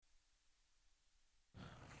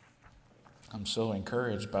I'm so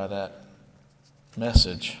encouraged by that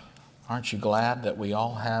message. Aren't you glad that we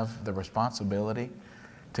all have the responsibility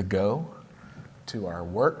to go to our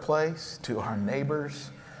workplace, to our neighbors,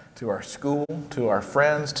 to our school, to our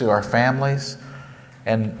friends, to our families,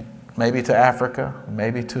 and maybe to Africa,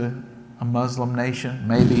 maybe to a Muslim nation,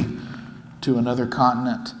 maybe to another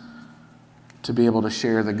continent, to be able to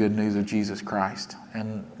share the good news of Jesus Christ.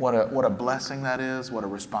 And what a blessing that is, what a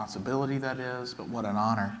responsibility that is, but what an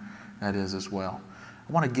honor that is as well.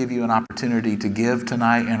 I want to give you an opportunity to give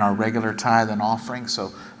tonight in our regular tithe and offering. So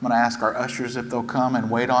I'm going to ask our ushers if they'll come and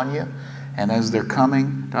wait on you. And as they're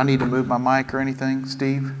coming, do I need to move my mic or anything,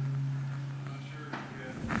 Steve?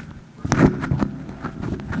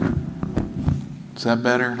 Is that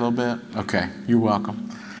better a little bit? Okay, you're welcome.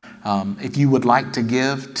 If you would like to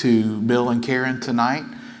give to Bill and Karen tonight,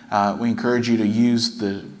 we encourage you to use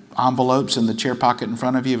the envelopes in the chair pocket in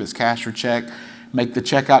front of you. If it's cash or check, make the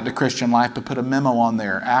check out to Christian Life, but put a memo on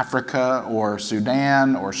there, Africa or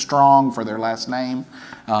Sudan or Strong for their last name,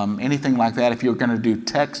 anything like that. If you're going to do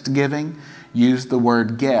text giving, use the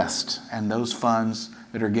word guest, and those funds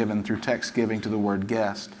that are given through text giving to the word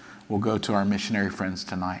guest will go to our missionary friends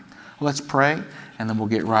tonight. Let's pray, and then we'll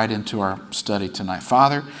get right into our study tonight.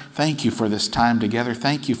 Father, thank you for this time together.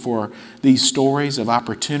 Thank you for these stories of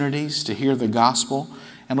opportunities to hear the gospel.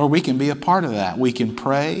 And Lord, we can be a part of that. We can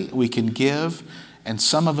pray, we can give, and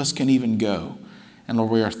some of us can even go. And Lord,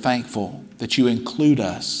 we are thankful that you include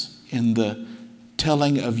us in the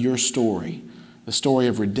telling of your story, the story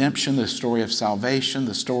of redemption, the story of salvation,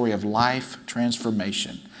 the story of life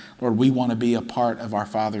transformation. Lord, we want to be a part of our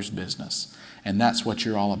Father's business. And that's what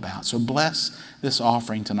you're all about. So bless this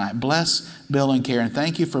offering tonight. Bless Bill and Karen.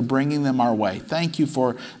 Thank you for bringing them our way. Thank you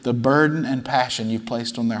for the burden and passion you've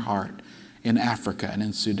placed on their heart in Africa and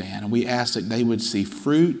in Sudan. And we ask that they would see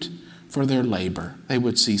fruit for their labor. They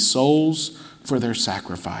would see souls for their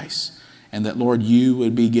sacrifice. And that, Lord, you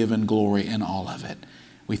would be given glory in all of it.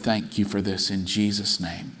 We thank you for this in Jesus'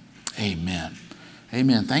 name. Amen.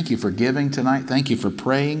 Amen. Thank you for giving tonight. Thank you for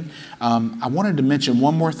praying. I wanted to mention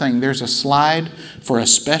one more thing. There's a slide for a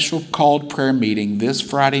special called prayer meeting this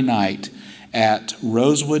Friday night at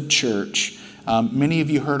Rosewood Church. Many of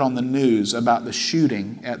you heard on the news about the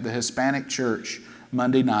shooting at the Hispanic church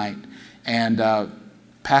Monday night. And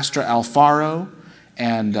Pastor Alfaro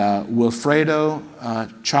and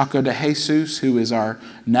Wilfredo Chaco de Jesus, who is our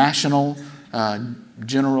national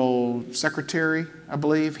General Secretary, I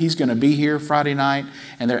believe. He's going to be here Friday night,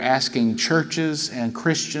 and they're asking churches and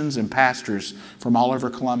Christians and pastors from all over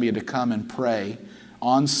Columbia to come and pray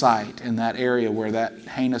on site in that area where that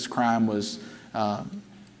heinous crime was,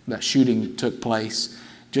 that shooting took place,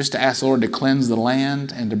 just to ask the Lord to cleanse the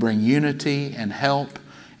land and to bring unity and help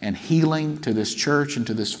and healing to this church and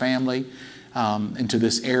to this family, and to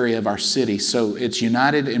this area of our city. So it's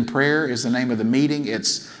United in Prayer is the name of the meeting.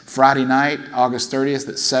 It's Friday night, August 30th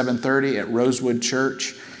at 7:30 at Rosewood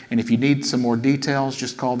Church. And if you need some more details,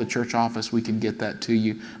 just call the church office. We can get that to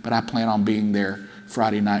you. But I plan on being there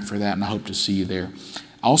Friday night for that, and I hope to see you there.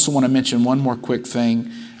 I also want to mention one more quick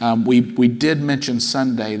thing. We did mention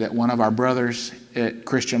Sunday that one of our brothers at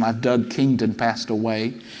Christian Life, Doug Kingdon, passed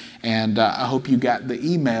away. And I hope you got the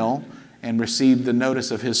email and received the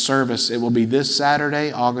notice of his service. It will be this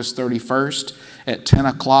Saturday, August 31st at 10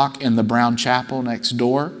 o'clock in the Brown Chapel next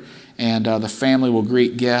door. And the family will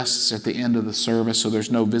greet guests at the end of the service, so there's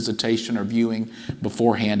no visitation or viewing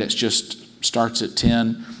beforehand. It just starts at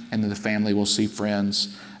 10, and then the family will see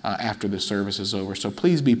friends after the service is over. So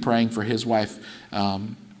please be praying for his wife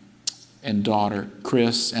and daughter,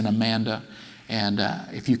 Chris and Amanda. And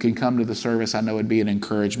if you can come to the service, I know it'd be an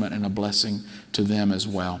encouragement and a blessing to them as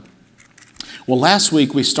well. Well, last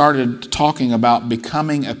week we started talking about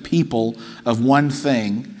becoming a people of one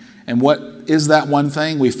thing. And what is that one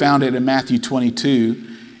thing? We found it in Matthew 22,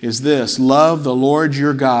 is this: love the Lord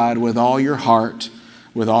your God with all your heart,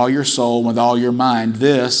 with all your soul, with all your mind.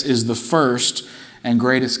 This is the first and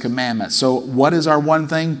greatest commandment. So what is our one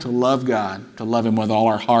thing? To love God, to love Him with all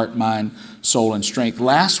our heart, mind, soul, and strength.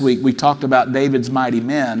 Last week we talked about David's mighty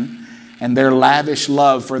men and their lavish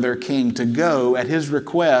love for their king to go at his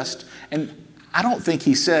request. And I don't think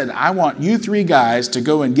he said, I want you three guys to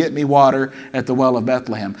go and get me water at the well of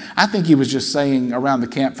Bethlehem. I think he was just saying around the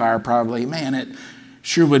campfire probably, man, it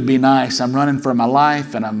sure would be nice. I'm running for my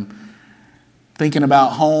life and I'm thinking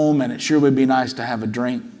about home, and it sure would be nice to have a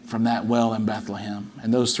drink from that well in Bethlehem.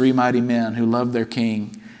 And those three mighty men who loved their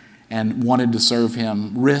king and wanted to serve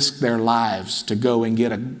him risked their lives to go and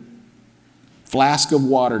get a flask of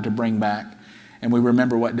water to bring back. And we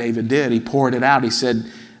remember what David did. He poured it out. He said,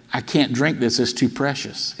 I can't drink this, it's too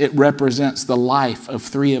precious. It represents the life of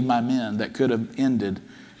 3 of my men that could have ended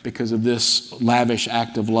because of this lavish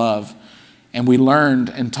act of love. And we learned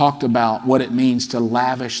and talked about what it means to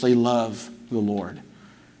lavishly love the Lord,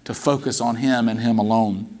 to focus on Him and Him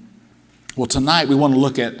alone. Well, tonight we want to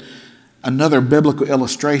look at another biblical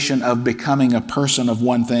illustration of becoming a person of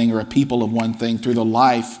one thing or a people of one thing through the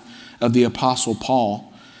life of the Apostle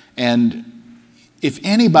Paul. And if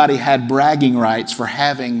anybody had bragging rights for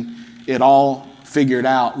having it all figured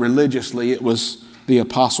out religiously, it was the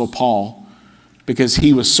Apostle Paul, because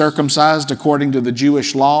he was circumcised according to the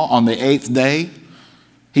Jewish law on the 8th day.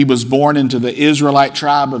 He was born into the Israelite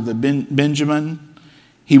tribe of the Benjamin.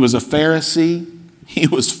 He was a Pharisee. He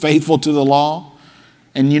was faithful to the law.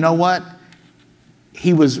 And you know what?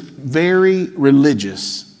 He was very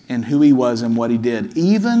religious in who he was and what he did,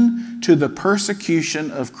 even to the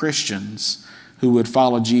persecution of Christians who would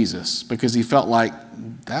follow Jesus, because he felt like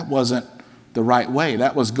that wasn't the right way.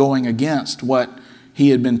 That was going against what he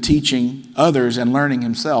had been teaching others and learning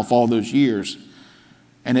himself all those years.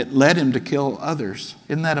 And it led him to kill others.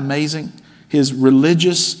 Isn't that amazing? His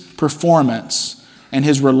religious performance and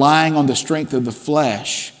his relying on the strength of the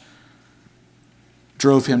flesh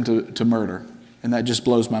drove him to murder. And that just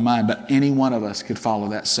blows my mind. But any one of us could follow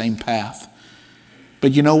that same path.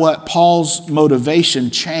 But you know what? Paul's motivation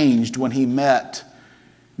changed when he met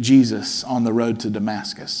Jesus on the road to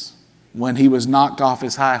Damascus, when he was knocked off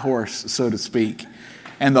his high horse, so to speak,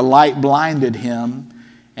 and the light blinded him,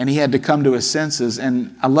 and he had to come to his senses.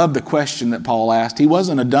 And I love the question that Paul asked. He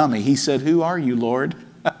wasn't a dummy. He said, "Who are you, Lord?"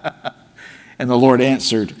 And the Lord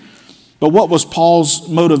answered. But what was Paul's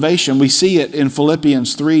motivation? We see it in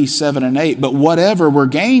Philippians 3, 7, and 8. But whatever were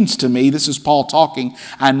gains to me, this is Paul talking,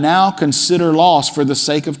 I now consider loss for the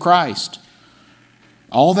sake of Christ.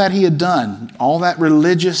 All that he had done, all that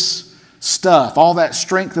religious stuff, all that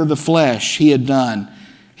strength of the flesh he had done,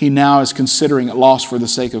 he now is considering it loss for the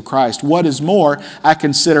sake of Christ. What is more, I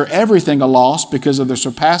consider everything a loss because of the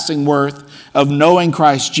surpassing worth of knowing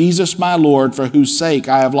Christ Jesus my Lord, for whose sake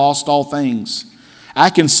I have lost all things. I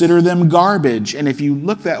consider them garbage. And if you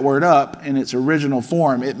look that word up in its original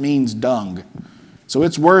form, it means dung. So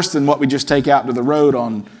it's worse than what we just take out to the road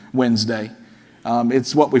on Wednesday.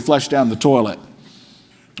 It's what we flush down the toilet,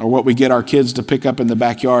 or what we get our kids to pick up in the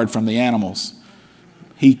backyard from the animals.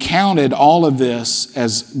 He counted all of this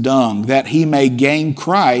as dung, that he may gain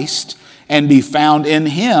Christ and be found in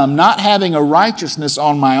him, not having a righteousness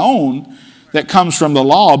on my own that comes from the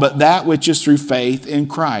law, but that which is through faith in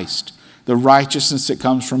Christ, the righteousness that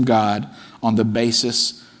comes from God on the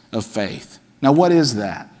basis of faith. Now, what is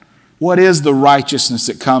that? What is the righteousness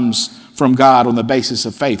that comes from God on the basis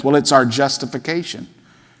of faith? Well, it's our justification.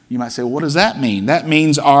 You might say, well, what does that mean? That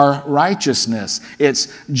means our righteousness.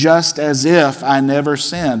 It's just as if I never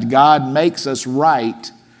sinned. God makes us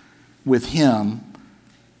right with Him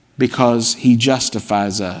because He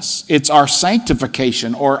justifies us. It's our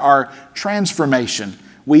sanctification or our transformation.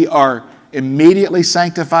 We are immediately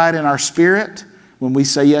sanctified in our spirit when we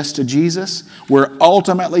say yes to Jesus. We're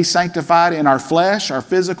ultimately sanctified in our flesh, our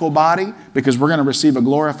physical body, because we're going to receive a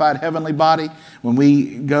glorified heavenly body when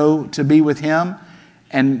we go to be with Him.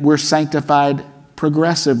 And we're sanctified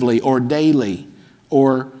progressively or daily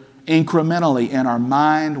or incrementally in our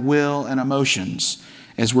mind, will, and emotions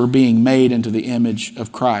as we're being made into the image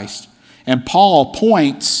of Christ. And Paul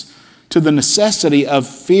points to the necessity of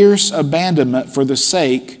fierce abandonment for the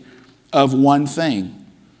sake of one thing.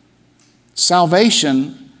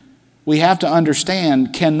 Salvation, we have to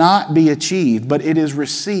understand, cannot be achieved, but it is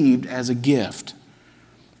received as a gift.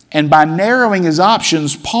 And by narrowing his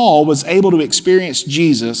options, Paul was able to experience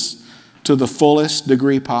Jesus to the fullest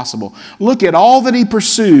degree possible. Look at all that he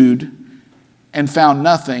pursued and found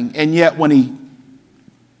nothing, and yet when he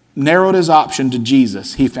narrowed his option to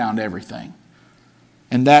Jesus, he found everything.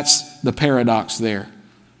 And that's the paradox there.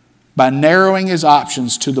 By narrowing his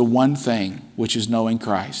options to the one thing, which is knowing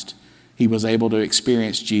Christ, he was able to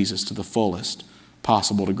experience Jesus to the fullest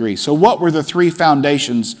possible degree. So what were the three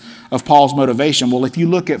foundations of Paul's motivation? Well, if you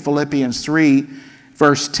look at Philippians 3,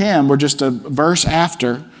 verse 10, we're just a verse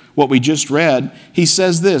after what we just read, he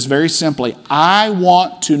says this very simply, I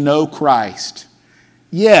want to know Christ.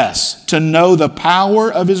 Yes, to know the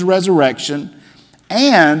power of His resurrection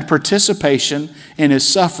and participation in His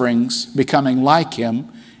sufferings, becoming like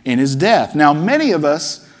Him in His death. Now, many of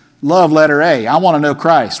us love letter A. I want to know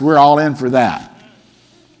Christ. We're all in for that.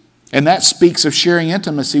 And that speaks of sharing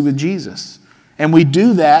intimacy with Jesus. And we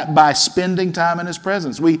do that by spending time in His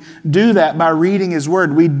presence. We do that by reading His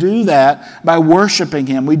Word. We do that by worshiping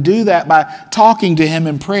Him. We do that by talking to Him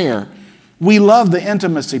in prayer. We love the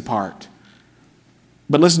intimacy part.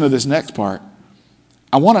 But listen to this next part.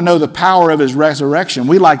 I want to know the power of his resurrection.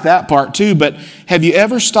 We like that part too, but have you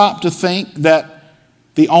ever stopped to think that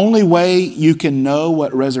the only way you can know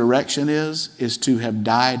what resurrection is to have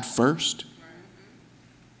died first?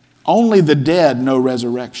 Only the dead know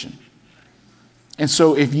resurrection. And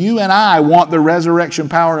so if you and I want the resurrection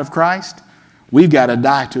power of Christ, we've got to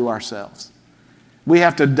die to ourselves. We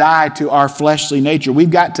have to die to our fleshly nature.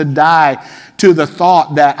 We've got to die to the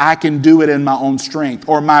thought that I can do it in my own strength,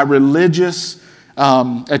 or my religious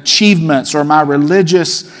achievements, or my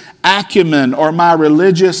religious acumen, or my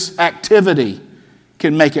religious activity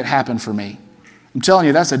can make it happen for me. I'm telling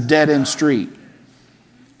you, that's a dead-end street.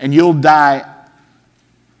 And you'll die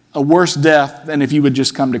a worse death than if you would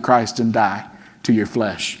just come to Christ and die to your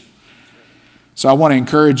flesh. So I want to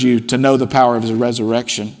encourage you to know the power of his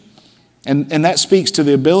resurrection. And that speaks to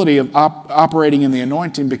the ability of operating in the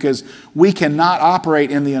anointing, because we cannot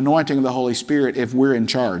operate in the anointing of the Holy Spirit if we're in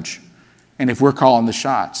charge and if we're calling the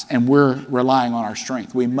shots and we're relying on our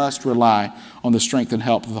strength. We must rely on the strength and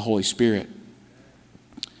help of the Holy Spirit.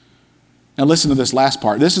 Now listen to this last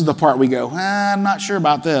part. This is the part we go, I'm not sure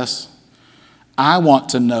about this. I want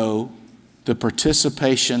to know the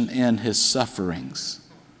participation in his sufferings.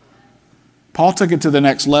 Paul took it to the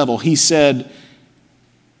next level. He said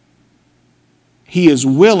he is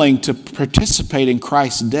willing to participate in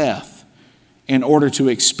Christ's death in order to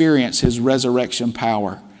experience his resurrection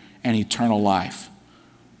power and eternal life.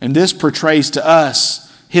 And this portrays to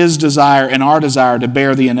us his desire and our desire to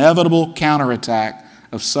bear the inevitable counterattack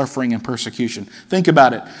of suffering and persecution. Think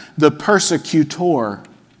about it. The persecutor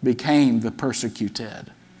became the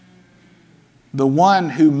persecuted. The one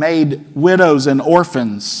who made widows and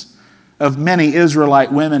orphans of many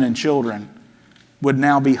Israelite women and children would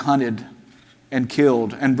now be hunted and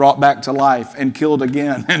killed and brought back to life and killed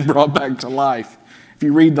again and brought back to life. If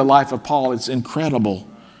you read the life of Paul, it's incredible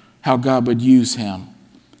how God would use him.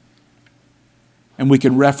 And we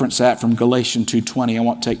can reference that from Galatians 2:20. I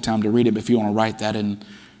won't take time to read it, but if you want to write that in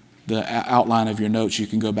the outline of your notes, you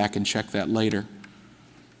can go back and check that later.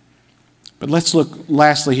 But let's look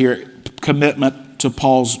lastly here at commitment to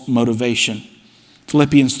Paul's motivation.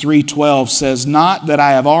 Philippians 3:12 says, "Not that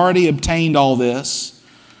I have already obtained all this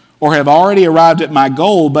or have already arrived at my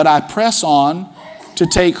goal, but I press on to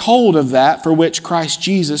take hold of that for which Christ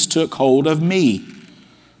Jesus took hold of me.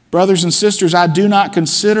 Brothers and sisters, I do not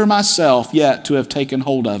consider myself yet to have taken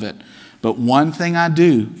hold of it, but one thing I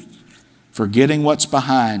do, forgetting what's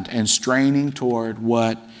behind and straining toward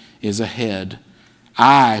what is ahead,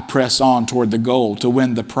 I press on toward the goal to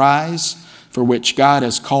win the prize for which God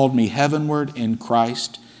has called me heavenward in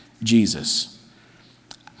Christ Jesus."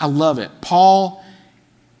 I love it. Paul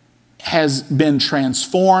has been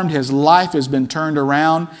transformed. His life has been turned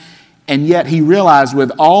around. And yet he realized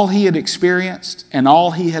with all he had experienced and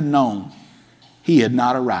all he had known, he had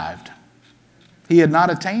not arrived. He had not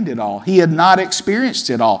attained it all. He had not experienced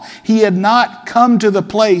it all. He had not come to the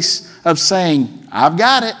place of saying, I've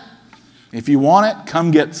got it. If you want it,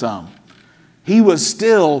 come get some. He was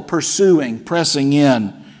still pursuing, pressing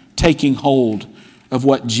in, taking hold of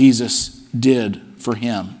what Jesus did for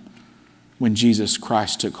him when Jesus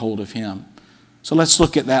Christ took hold of him. So let's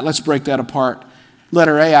look at that. Let's break that apart.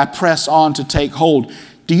 Letter A, I press on to take hold.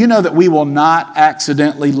 Do you know that we will not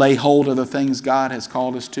accidentally lay hold of the things God has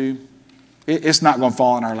called us to? It's not going to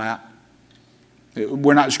fall in our lap.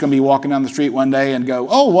 We're not just going to be walking down the street one day and go,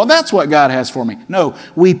 oh, well, that's what God has for me. No,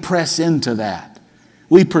 we press into that.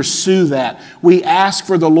 We pursue that. We ask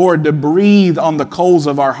for the Lord to breathe on the coals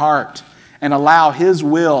of our heart and allow His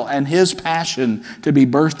will and His passion to be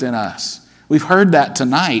birthed in us. We've heard that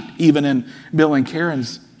tonight, even in Bill and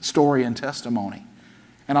Karen's story and testimony.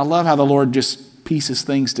 And I love how the Lord just pieces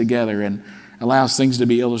things together and allows things to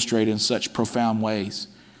be illustrated in such profound ways.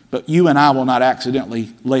 But you and I will not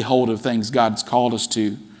accidentally lay hold of things God's called us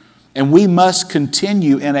to. And we must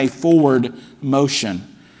continue in a forward motion.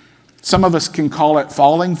 Some of us can call it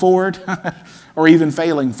falling forward or even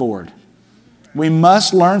failing forward. We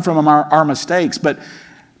must learn from our mistakes. But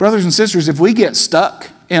brothers and sisters, if we get stuck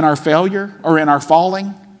in our failure or in our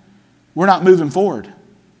falling, we're not moving forward.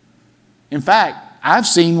 In fact, I've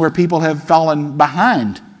seen where people have fallen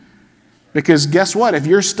behind. Because guess what? If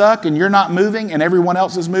you're stuck and you're not moving and everyone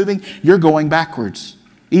else is moving, you're going backwards.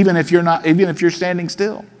 Even if you're standing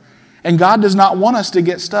still. And God does not want us to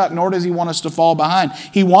get stuck, nor does He want us to fall behind.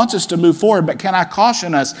 He wants us to move forward. But can I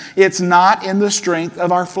caution us? It's not in the strength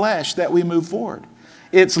of our flesh that we move forward.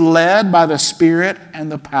 It's led by the Spirit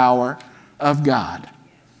and the power of God.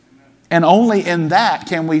 And only in that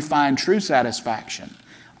can we find true satisfaction.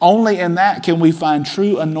 Only in that can we find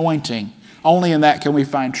true anointing. Only in that can we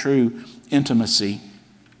find true intimacy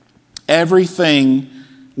Everything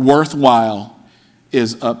worthwhile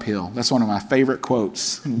is uphill. That's one of my favorite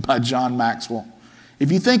quotes by John Maxwell.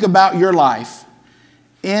 If you think about your life,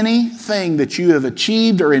 anything that you have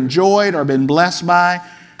achieved or enjoyed or been blessed by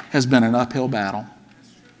has been an uphill battle.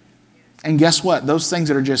 And guess what? Those things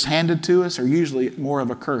that are just handed to us are usually more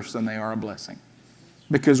of a curse than they are a blessing.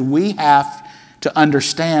 Because we have to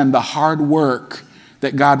understand the hard work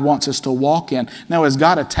that God wants us to walk in. Now, is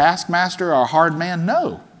God a taskmaster or a hard man?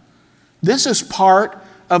 No. This is part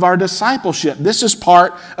of our discipleship. This is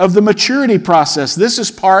part of the maturity process. This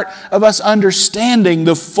is part of us understanding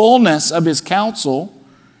the fullness of His counsel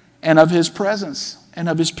and of His presence and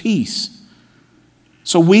of His peace.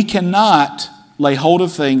 So we cannot lay hold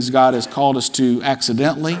of things God has called us to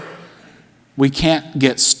accidentally. We can't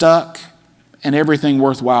get stuck, and everything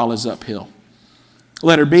worthwhile is uphill.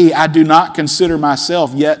 Letter B, I do not consider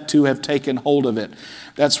myself yet to have taken hold of it.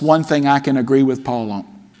 That's one thing I can agree with Paul on.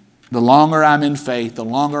 The longer I'm in faith, the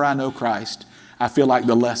longer I know Christ, I feel like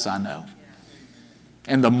the less I know.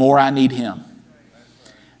 And the more I need Him.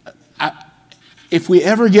 If we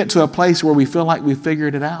ever get to a place where we feel like we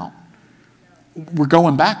figured it out, we're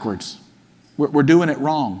going backwards. We're doing it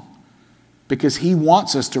wrong. Because He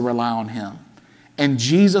wants us to rely on Him. And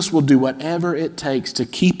Jesus will do whatever it takes to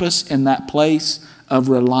keep us in that place of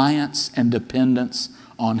reliance and dependence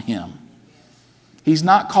on Him. He's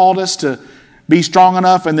not called us to be strong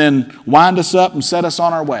enough and then wind us up and set us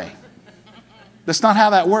on our way. That's not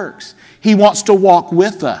how that works. He wants to walk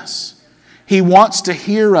with us. He wants to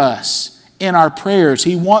hear us in our prayers.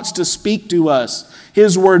 He wants to speak to us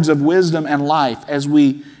His words of wisdom and life as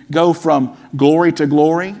we go from glory to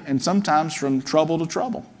glory and sometimes from trouble to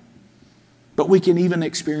trouble. But we can even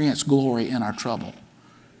experience glory in our trouble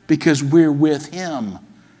because we're with Him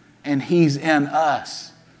and He's in us.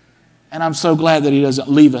 And I'm so glad that He doesn't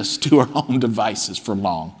leave us to our own devices for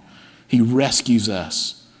long. He rescues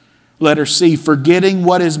us. Letter C, forgetting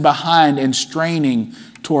what is behind and straining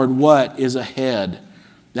toward what is ahead.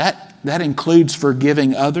 That includes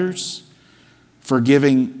forgiving others,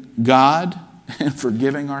 forgiving God, and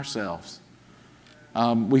forgiving ourselves.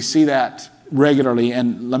 We see that regularly.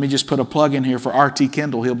 And let me just put a plug in here for R.T.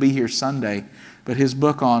 Kendall. He'll be here Sunday. But his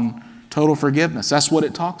book on total forgiveness, that's what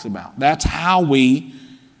it talks about. That's how we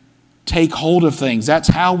take hold of things. That's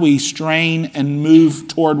how we strain and move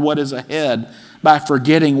toward what is ahead, by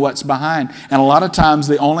forgetting what's behind. And a lot of times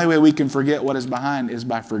the only way we can forget what is behind is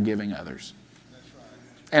by forgiving others.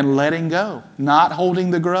 And letting go. Not holding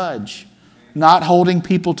the grudge. Not holding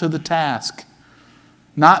people to the task.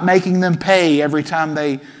 Not making them pay every time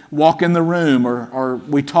they walk in the room or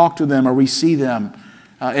we talk to them or we see them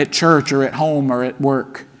at church or at home or at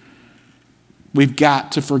work. We've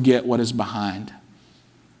got to forget what is behind.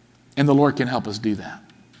 And the Lord can help us do that.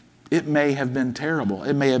 It may have been terrible.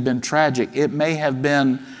 It may have been tragic. It may have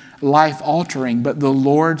been life-altering, but the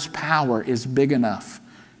Lord's power is big enough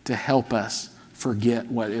to help us forget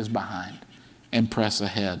what is behind and press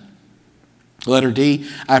ahead. Letter D,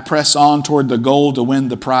 I press on toward the goal to win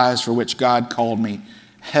the prize for which God called me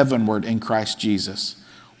heavenward in Christ Jesus.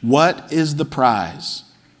 What is the prize?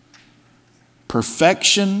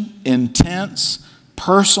 Perfection, intense,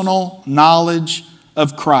 personal knowledge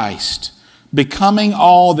of Christ, becoming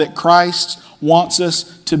all that Christ wants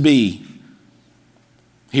us to be.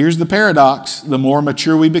 Here's the paradox. The more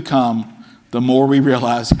mature we become, the more we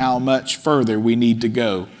realize how much further we need to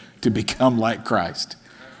go to become like Christ.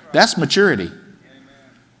 That's maturity.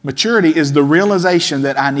 Maturity is the realization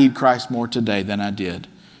that I need Christ more today than I did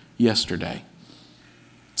yesterday.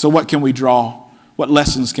 So what can we draw? What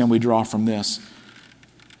lessons can we draw from this?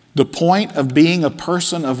 The point of being a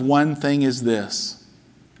person of one thing is this: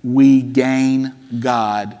 we gain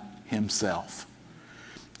God Himself.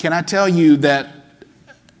 Can I tell you that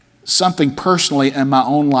something personally in my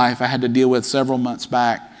own life I had to deal with several months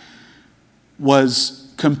back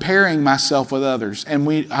was comparing myself with others. And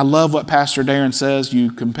I love what Pastor Darren says: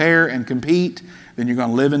 you compare and compete, then you're going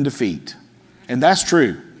to live in defeat. And that's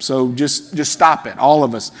true. So just stop it, all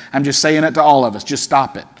of us. I'm just saying it to all of us. Just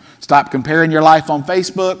stop it. Stop comparing your life on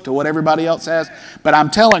Facebook to what everybody else has. But I'm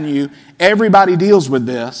telling you, everybody deals with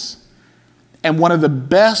this. And one of the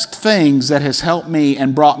best things that has helped me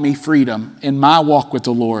and brought me freedom in my walk with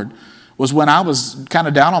the Lord was when I was kind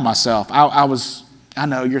of down on myself. I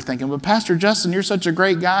know you're thinking, but Pastor Justin, you're such a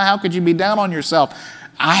great guy. How could you be down on yourself?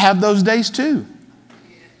 I have those days too.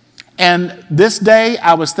 And this day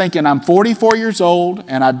I was thinking, I'm 44 years old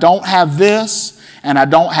and I don't have this and I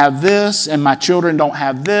don't have this and my children don't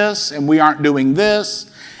have this and we aren't doing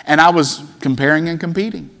this. And I was comparing and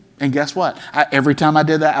competing. And guess what? Every time I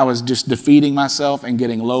did that, I was just defeating myself and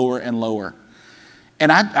getting lower and lower.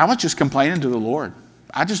 And I was just complaining to the Lord.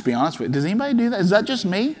 I'll just be honest with you. Does anybody do that? Is that just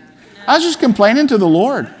me? I was just complaining to the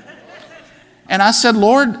Lord. And I said,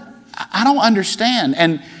 Lord, I don't understand.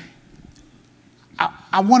 And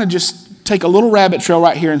I want to just take a little rabbit trail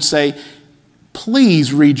right here and say,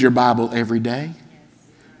 please read your Bible every day.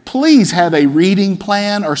 Please have a reading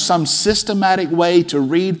plan or some systematic way to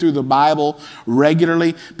read through the Bible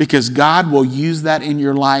regularly, because God will use that in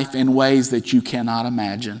your life in ways that you cannot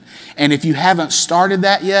imagine. And if you haven't started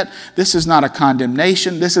that yet, this is not a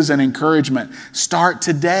condemnation. This is an encouragement. Start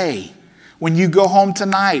today. When you go home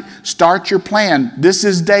tonight, start your plan. This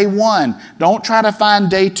is day 1. Don't try to find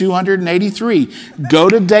day 283. Go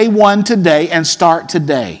to day 1 today and start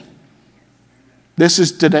today. This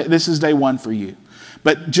is day 1 for you.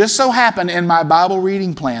 But just so happened in my Bible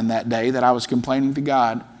reading plan that day that I was complaining to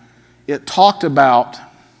God, it talked about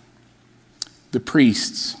the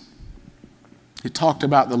priests. It talked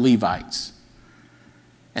about the Levites.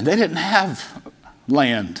 And they didn't have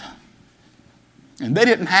land. And they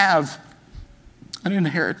didn't have an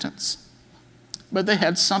inheritance. But they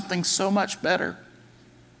had something so much better,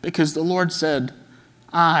 because the Lord said,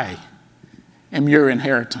 I am your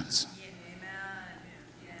inheritance.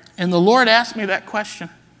 And the Lord asked me that question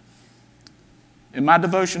in my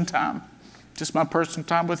devotion time, just my personal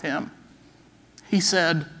time with Him. He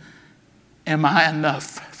said, am I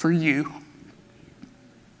enough for you?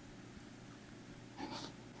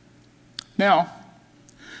 Now,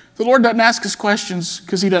 the Lord doesn't ask us questions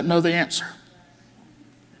because He doesn't know the answer.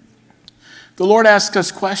 The Lord asks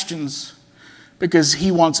us questions because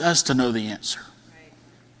He wants us to know the answer.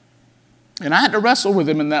 And I had to wrestle with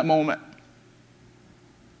Him in that moment.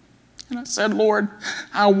 And I said, Lord,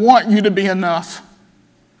 I want you to be enough.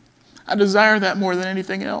 I desire that more than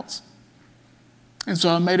anything else. And so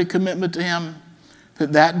I made a commitment to Him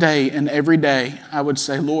that day and every day I would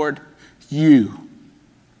say, Lord, you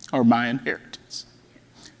are my inheritance.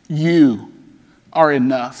 You are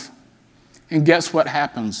enough. And guess what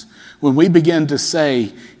happens? When we begin to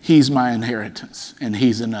say, He's my inheritance and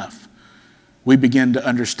He's enough, we begin to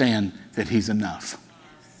understand that He's enough.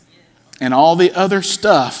 And all the other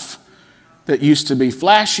stuff that used to be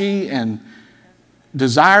flashy and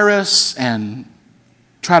desirous and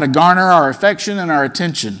try to garner our affection and our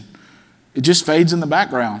attention, it just fades in the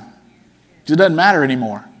background. It just doesn't matter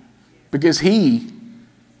anymore, because He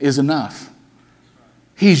is enough.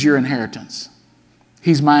 He's your inheritance.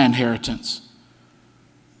 He's my inheritance.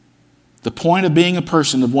 The point of being a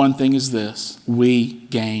person of one thing is this: we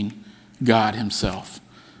gain God Himself.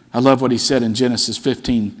 I love what He said in Genesis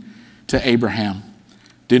 15 to Abraham.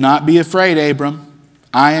 Do not be afraid, Abram.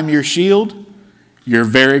 I am your shield, your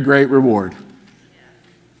very great reward.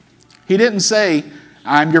 He didn't say,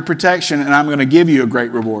 I'm your protection and I'm going to give you a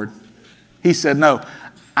great reward. He said, no,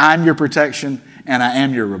 I'm your protection and I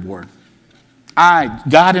am your reward.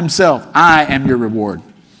 God Himself, I am your reward.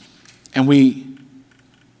 And we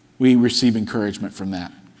receive encouragement from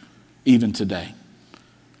that, even today.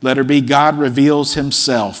 Letter B, God reveals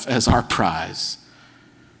Himself as our prize.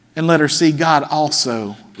 And letter C, God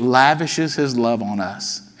also lavishes His love on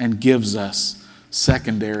us and gives us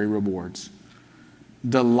secondary rewards.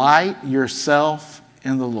 Delight yourself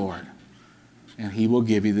in the Lord, and He will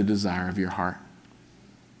give you the desire of your heart.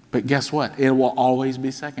 But guess what? It will always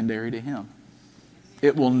be secondary to Him.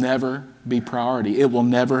 It will never be priority. It will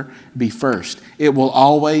never be first. It will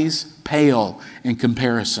always pale in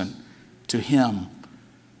comparison to Him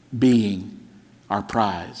being our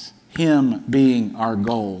prize, Him being our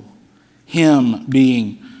goal, Him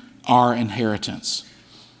being our inheritance.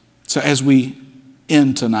 So as we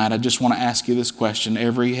end tonight, I just want to ask you this question,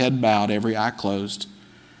 every head bowed, every eye closed.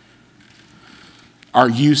 Are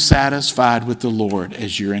you satisfied with the Lord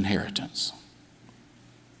as your inheritance?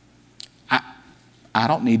 I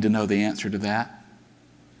don't need to know the answer to that.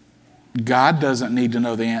 God doesn't need to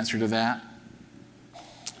know the answer to that.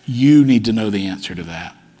 You need to know the answer to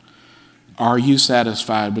that. Are you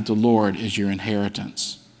satisfied with the Lord as your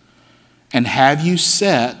inheritance? And have you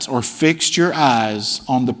set or fixed your eyes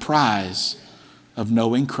on the prize of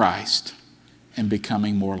knowing Christ and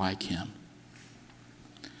becoming more like Him?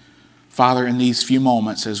 Father, in these few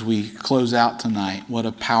moments as we close out tonight, what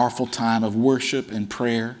a powerful time of worship and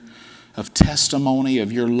prayer, of testimony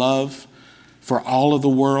of your love for all of the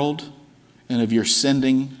world and of your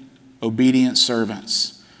sending obedient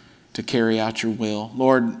servants to carry out your will.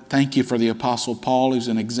 Lord, thank you for the Apostle Paul, who's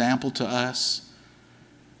an example to us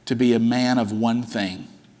to be a man of one thing.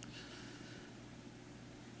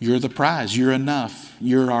 You're the prize. You're enough.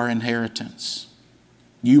 You're our inheritance.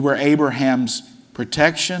 You were Abraham's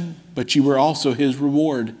protection, but you were also his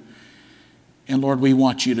reward. And Lord, we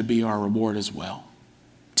want you to be our reward as well.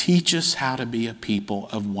 Teach us how to be a people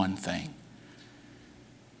of one thing.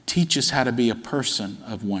 Teach us how to be a person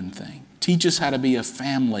of one thing. Teach us how to be a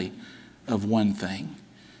family of one thing.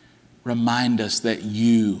 Remind us that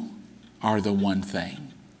you are the one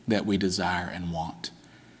thing that we desire and want.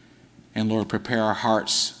 And Lord, prepare our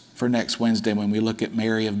hearts for next Wednesday when we look at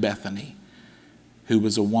Mary of Bethany, who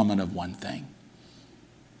was a woman of one thing.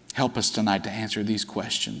 Help us tonight to answer these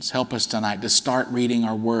questions. Help us tonight to start reading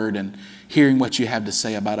our word and hearing what you have to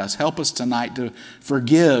say about us. Help us tonight to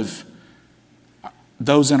forgive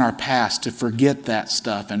those in our past, to forget that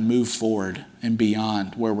stuff and move forward and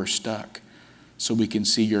beyond where we're stuck so we can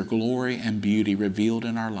see your glory and beauty revealed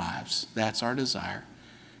in our lives. That's our desire,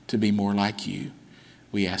 to be more like you.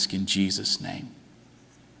 We ask in Jesus' name.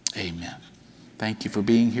 Amen. Thank you for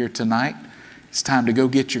being here tonight. It's time to go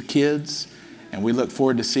get your kids. And we look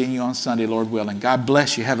forward to seeing you on Sunday, Lord willing. God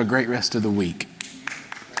bless you. Have a great rest of the week.